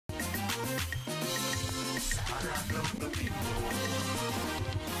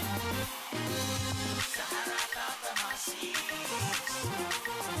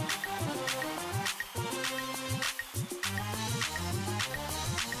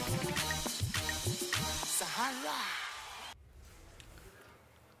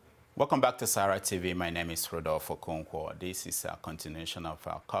Welcome back to Sahara TV. My name is Rudolf Okonkwo. This is a continuation of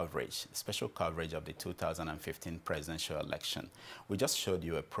our coverage, special coverage of the 2015 presidential election. We just showed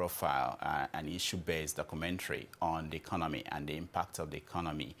you a profile, an issue-based documentary on the economy and the impact of the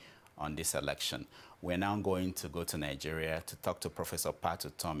economy on this election. We're now going to go to Nigeria to talk to Professor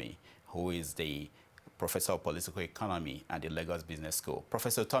Utomi, who is the Professor of Political Economy at the Lagos Business School.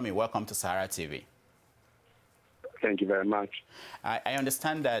 Professor Utomi, welcome to Sahara TV. Thank you very much. I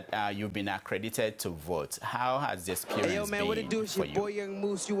understand that you've been accredited to vote. How has the experience been for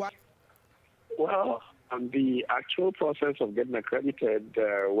you? Well, the actual process of getting accredited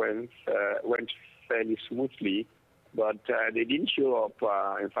went fairly smoothly, but they didn't show up.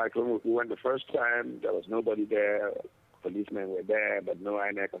 In fact, when we went the first time, there was nobody there. Policemen were there, but no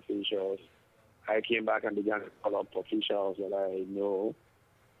INEC officials. I came back and began to call up officials that I know,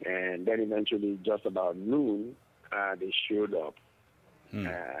 and then eventually, just about noon, they showed up,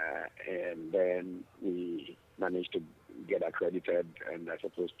 and then we managed to get accredited and are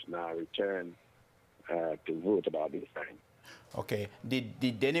supposed to now return to vote about this time. Okay.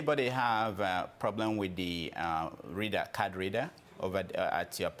 Did anybody have a problem with the card reader over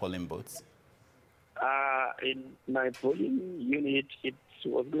at your polling booths? In my polling unit, it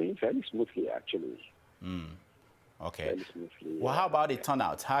was going fairly smoothly, actually. Okay. Fairly smoothly. Well, how about the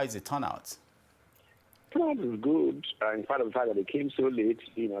turnout? How is the turnout? Turnout was good. In fact, the fact that they came so late,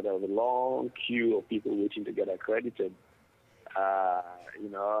 there was a long queue of people waiting to get accredited. A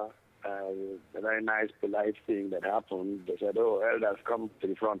very nice, polite thing that happened. They said, "Oh, elders, come to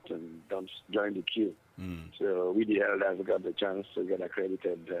the front and don't join the queue." So we, the elders, got the chance to get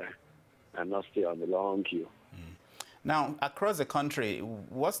accredited and not stay on the long queue. Now, across the country,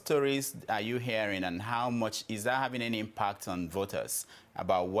 what stories are you hearing, and how much is that having any impact on voters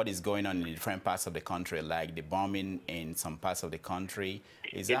about what is going on in different parts of the country, like the bombing in some parts of the country?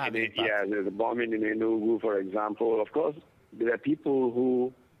 Is that having impact? Yeah, there's a bombing in Enugu, for example. Of course, there are people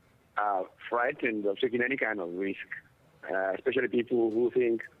who are frightened of taking any kind of risk, especially people who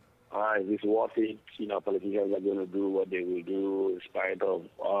think, is this worth it? Politicians are going to do what they will do in spite of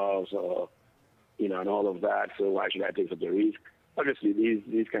us, or and all of that, so why should I take such a risk? Obviously,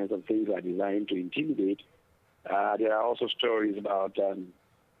 these kinds of things are designed to intimidate. There are also stories about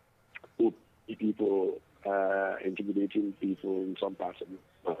people intimidating people in some parts of the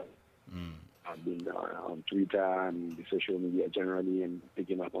world. I've been on Twitter and the social media generally and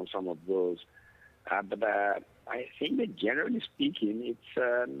picking up on some of those. But I think that generally speaking, it's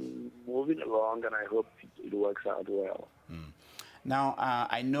moving along, and I hope it works out well. Now,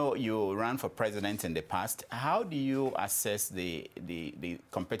 I know you ran for president in the past. How do you assess the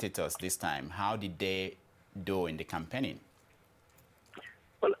competitors this time? How did they do in the campaigning?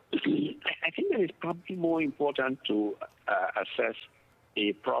 Well, I think that it's probably more important to assess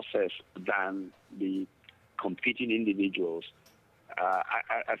a process than the competing individuals.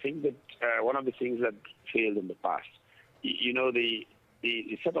 I think that one of the things that failed in the past, the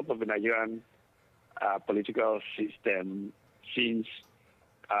setup of the Nigerian political system since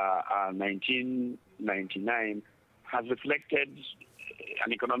 1999 has reflected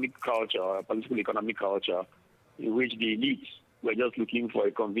an economic culture, a political economic culture, in which the elites were just looking for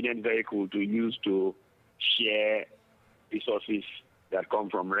a convenient vehicle to use to share resources that come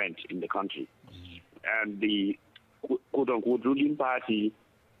from rent in the country. And the quote-unquote ruling party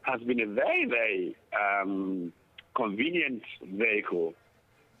has been a very, very convenient vehicle.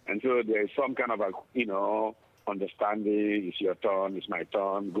 And so there's some kind of understanding. It's your turn, it's my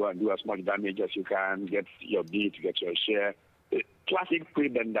turn, go and do as much damage as you can, get your bit, get your share. The classic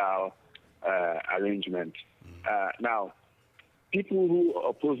prebendal arrangement. Now, people who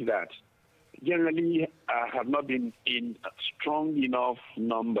oppose that generally have not been in strong enough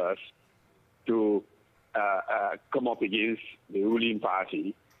numbers to come up against the ruling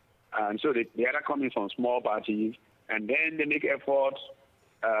party. And so they are coming from small parties, and then they make efforts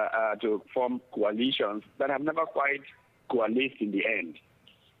to form coalitions that have never quite coalesced in the end.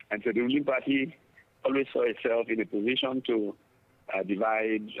 And so the ruling party always saw itself in a position to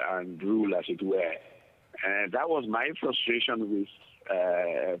divide and rule, as it were. And that was my frustration with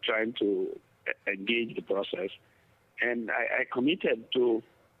trying to engage the process. And I committed to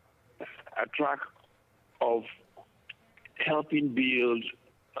a track of helping build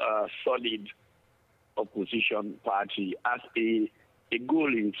a solid opposition party as a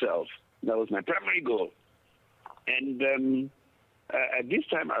goal in itself. That was my primary goal. And this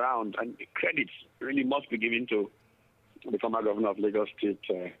time around, and credits really must be given to the former governor of Lagos State,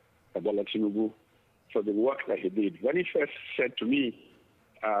 Bola Tinubu, for the work that he did. When he first said to me,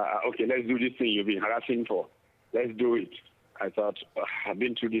 okay, let's do this thing you've been harassing for. Let's do it. I thought, I've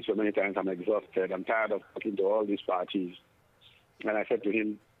been through this so many times. I'm exhausted. I'm tired of talking to all these parties. And I said to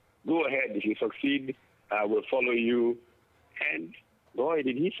him, go ahead. If you succeed, I will follow you. And boy,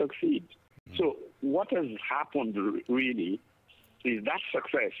 did he succeed. So what has happened really is that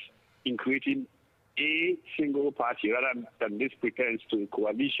success in creating a single party rather than this pretense to a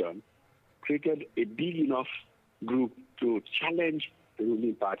coalition created a big enough group to challenge the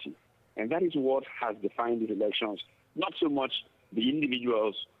ruling party. And that is what has defined these elections, not so much the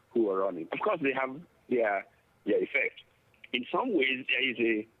individuals who are running. Of course, they have their effect. In some ways, there is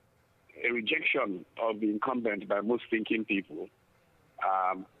a rejection of the incumbent by most thinking people.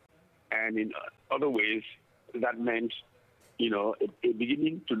 And in other ways, that meant, a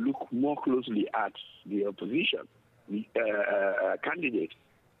beginning to look more closely at the opposition candidate.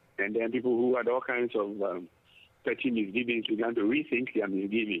 And then people who had all kinds of petty misgivings began to rethink their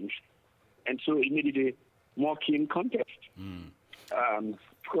misgivings. And so it made it a more keen contest. Of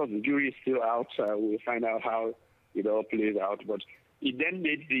course, the jury is still out. We'll find out how it all plays out. But it then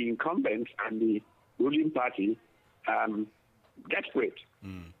made the incumbents and the ruling party desperate.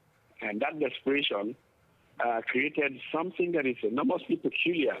 And that desperation created something that is enormously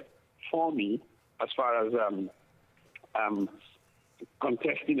peculiar for me as far as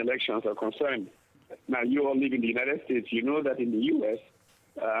contesting elections are concerned. Now, you all live in the United States. You know that in the U.S.,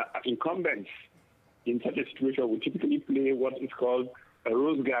 incumbents in such a situation would typically play what is called a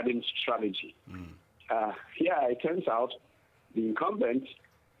rose garden strategy. Here, it turns out the incumbents,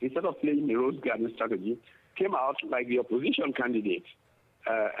 instead of playing the rose garden strategy, came out like the opposition candidate,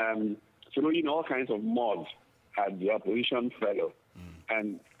 throwing all kinds of mud at the opposition fellow.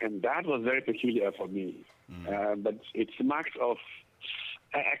 And that was very peculiar for me. But it's marks of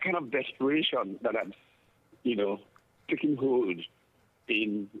a kind of desperation that had, taken hold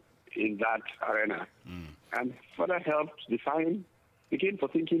in that arena. And further helped define, again, for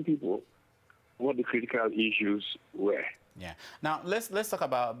thinking people, what the critical issues were. Yeah. Now, let's talk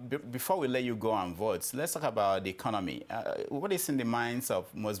about, before we let you go on votes, let's talk about the economy. What is in the minds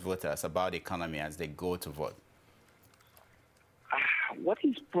of most voters about the economy as they go to vote? What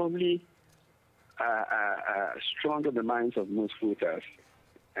is probably strong in the minds of most voters,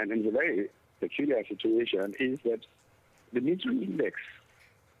 and in a very peculiar situation, is that the misery index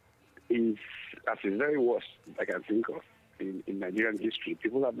is at its very worst I can think of in Nigerian history.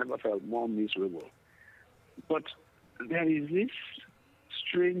 People have never felt more miserable. But there is this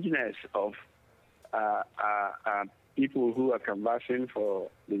strangeness of people who are canvassing for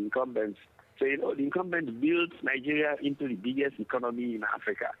the incumbents saying, the incumbents built Nigeria into the biggest economy in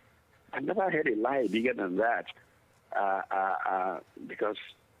Africa. I've never heard a lie bigger than that, because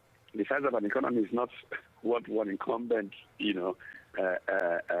the size of an economy is not what one incumbent,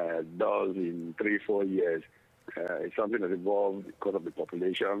 does in 3-4 years. It's something that evolved because of the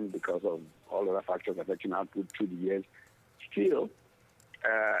population, because of all other factors affecting output through the years. Still,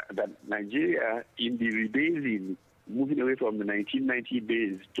 that Nigeria, in the rebasing, moving away from the 1990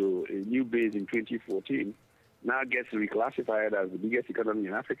 base to a new base in 2014, now gets reclassified as the biggest economy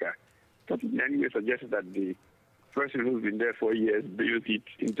in Africa. Doesn't in any way suggest that the person who's been there for years built it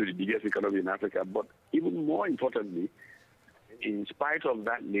into the biggest economy in Africa. But even more importantly, in spite of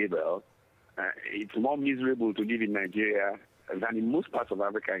that label, it's more miserable to live in Nigeria than in most parts of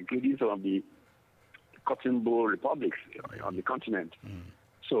Africa, including some of the cotton bowl republics on the continent.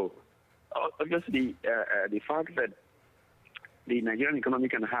 So, obviously, the fact that the Nigerian economy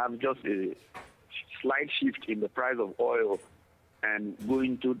can have just a slight shift in the price of oil and go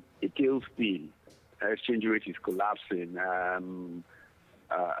into a tailspin, exchange rate is collapsing,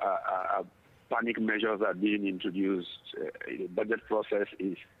 panic measures are being introduced, the budget process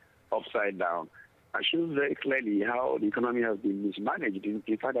is upside down. I shows very clearly how the economy has been mismanaged.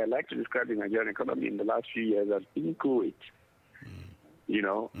 In fact, I like to describe the Nigerian economy in the last few years as inchoate.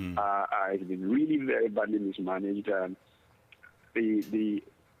 It's been really very badly mismanaged. The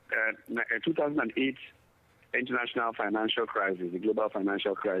 2008 international financial crisis, the global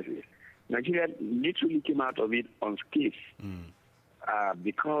financial crisis, Nigeria literally came out of it unscathed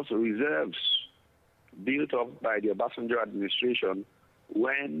because reserves built up by the Obasanjo administration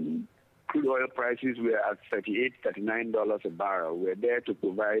when crude oil prices were at $38, $39 a barrel were there to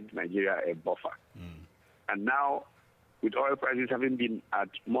provide Nigeria a buffer. And now, with oil prices having been at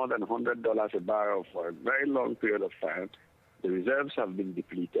more than $100 a barrel for a very long period of time, the reserves have been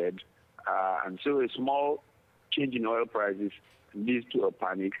depleted. And so a small change in oil prices leads to a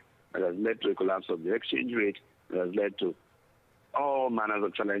panic that has led to a collapse of the exchange rate, that has led to all manners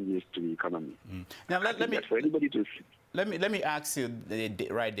of challenges to the economy. Now, let me for anybody to let me ask you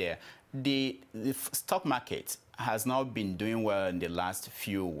right there. The stock market has not been doing well in the last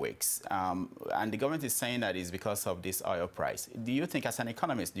few weeks, and the government is saying that it's because of this oil price. Do you think, as an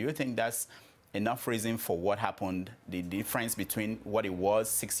economist, do you think that's enough reason for what happened, the difference between what it was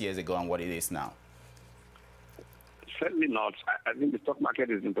 6 years ago and what it is now? Certainly not. I think the stock market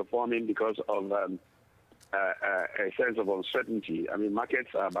has been performing because of a sense of uncertainty. I mean, markets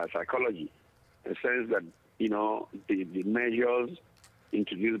are by psychology, in the sense that, you know, the measures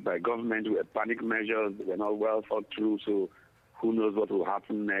introduced by government were panic measures. They were not well thought through, so who knows what will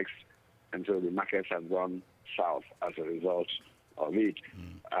happen next. And so the markets have gone south as a result of it.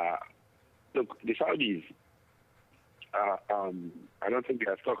 Look, the Saudis, I don't think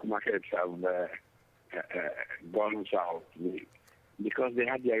their stock markets have gone south because they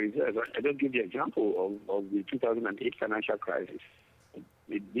had their reserves. I don't give the example of the 2008 financial crisis.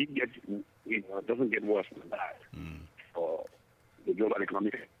 It did get, you know, it doesn't get worse than that for the global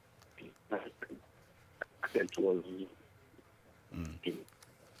economic. That was.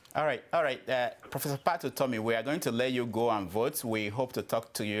 All right. Professor Utomi, we are going to let you go and vote. We hope to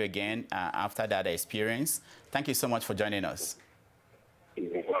talk to you again after that experience. Thank you so much for joining us.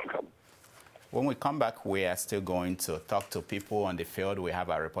 You're welcome. When we come back, we are still going to talk to people on the field. We have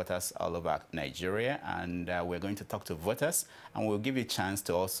our reporters all over Nigeria, and we're going to talk to voters, and we'll give you a chance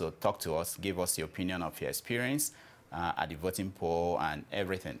to also talk to us, give us your opinion of your experience at the voting poll and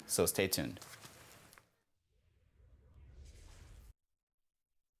everything. So stay tuned.